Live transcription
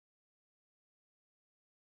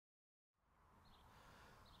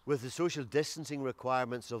With the social distancing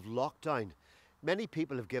requirements of lockdown, many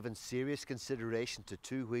people have given serious consideration to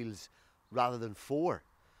two wheels rather than four.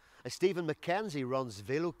 Stephen McKenzie runs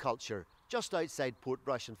Velo Culture just outside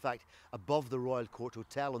Portrush, in fact above the Royal Court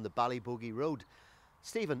Hotel on the Ballybogey Road.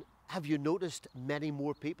 Stephen, have you noticed many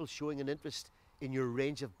more people showing an interest in your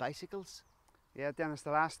range of bicycles? Yeah, Dennis,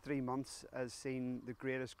 the last 3 months has seen the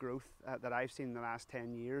greatest growth that I've seen in the last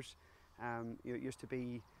 10 years. It used to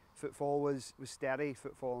be footfall was steady.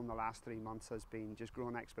 Footfall in the last 3 months has been just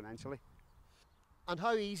growing exponentially. And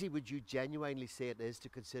how easy would you genuinely say it is to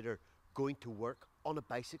consider going to work on a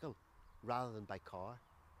bicycle rather than by car?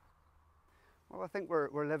 Well, I think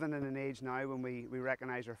we're living in an age now when we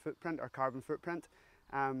recognise our footprint, our carbon footprint,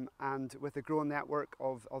 and with the growing network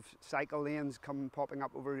of cycle lanes popping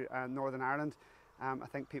up over Northern Ireland, I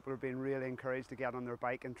think people are being really encouraged to get on their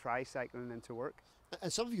bike and try cycling into work.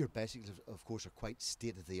 And some of your bicycles, of course, are quite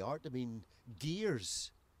state-of-the-art. I mean,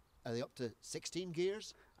 gears, are they up to 16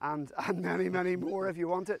 gears? And many, many more if you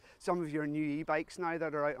want it. Some of your new e-bikes now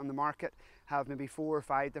that are out on the market have maybe 4 or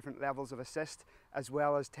 5 different levels of assist, as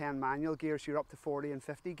well as 10 manual gears. You're up to 40 and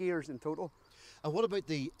 50 gears in total. And what about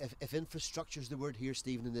if infrastructure is the word here,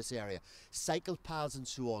 Stephen, in this area, cycle paths and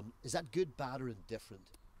so on, is that good, bad or indifferent?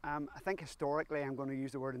 I think historically I'm going to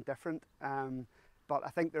use the word indifferent. But I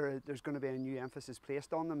think there's going to be a new emphasis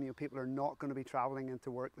placed on them. People are not going to be travelling into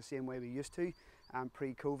work the same way we used to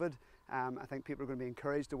pre-COVID. I think people are going to be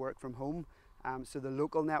encouraged to work from home. So the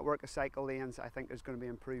local network of cycle lanes, I think, is going to be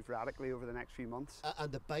improved radically over the next few months.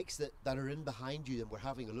 And the bikes that are in behind you and we're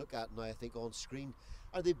having a look at now, I think, on screen,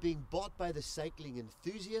 are they being bought by the cycling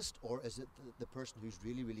enthusiast, or is it the person who's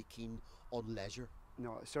really, really keen on leisure?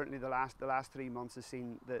 No, certainly the last 3 months has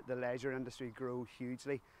seen the leisure industry grow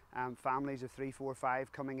hugely. Families of 3, 4,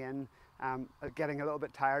 5 coming in, getting a little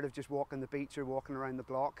bit tired of just walking the beach or walking around the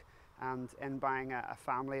block, and in buying a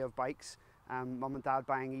family of bikes. Mum and dad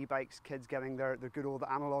buying e-bikes, kids getting their good old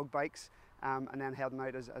analogue bikes, and then heading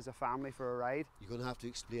out as a family for a ride. You're going to have to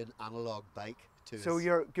explain analogue bike to us. So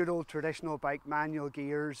your good old traditional bike, manual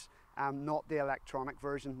gears, not the electronic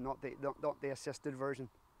version, not the assisted version.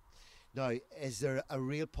 Now, is there a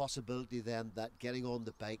real possibility then that getting on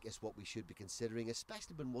the bike is what we should be considering,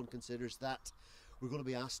 especially when one considers that we're going to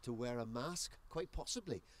be asked to wear a mask, quite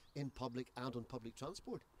possibly, in public and on public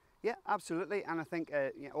transport? Yeah, absolutely. And I think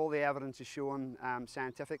all the evidence is showing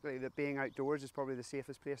scientifically that being outdoors is probably the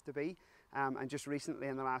safest place to be. And just recently,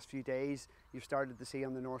 in the last few days, you've started to see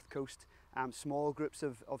on the North Coast small groups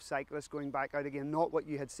of cyclists going back out again, not what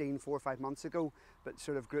you had seen 4 or 5 months ago, but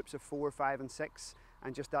sort of groups of 4, 5 and 6.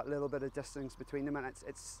 And just that little bit of distance between them, and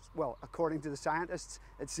it's well, according to the scientists,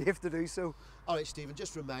 it's safe to do so. All right, Stephen,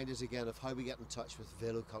 just remind us again of how we get in touch with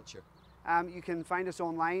Velo Culture. You can find us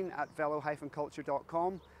online at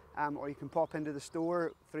velo-culture.com, or you can pop into the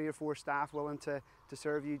store, 3 or 4 staff willing to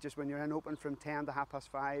serve you just when you're in, open from 10 to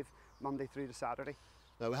 5:30, Monday through to Saturday.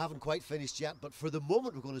 Now, we haven't quite finished yet, but for the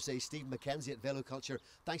moment we're going to say Stephen McKenzie at Velo Culture,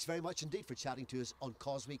 thanks very much indeed for chatting to us on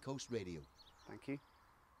Causeway Coast Radio. Thank you.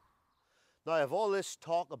 Now, if all this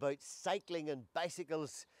talk about cycling and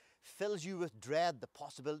bicycles fills you with dread, the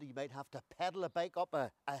possibility you might have to pedal a bike up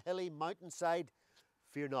a hilly mountainside,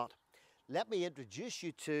 fear not. Let me introduce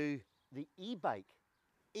you to the e-bike.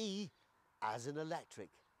 E as in electric,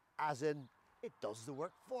 as in it does the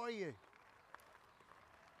work for you.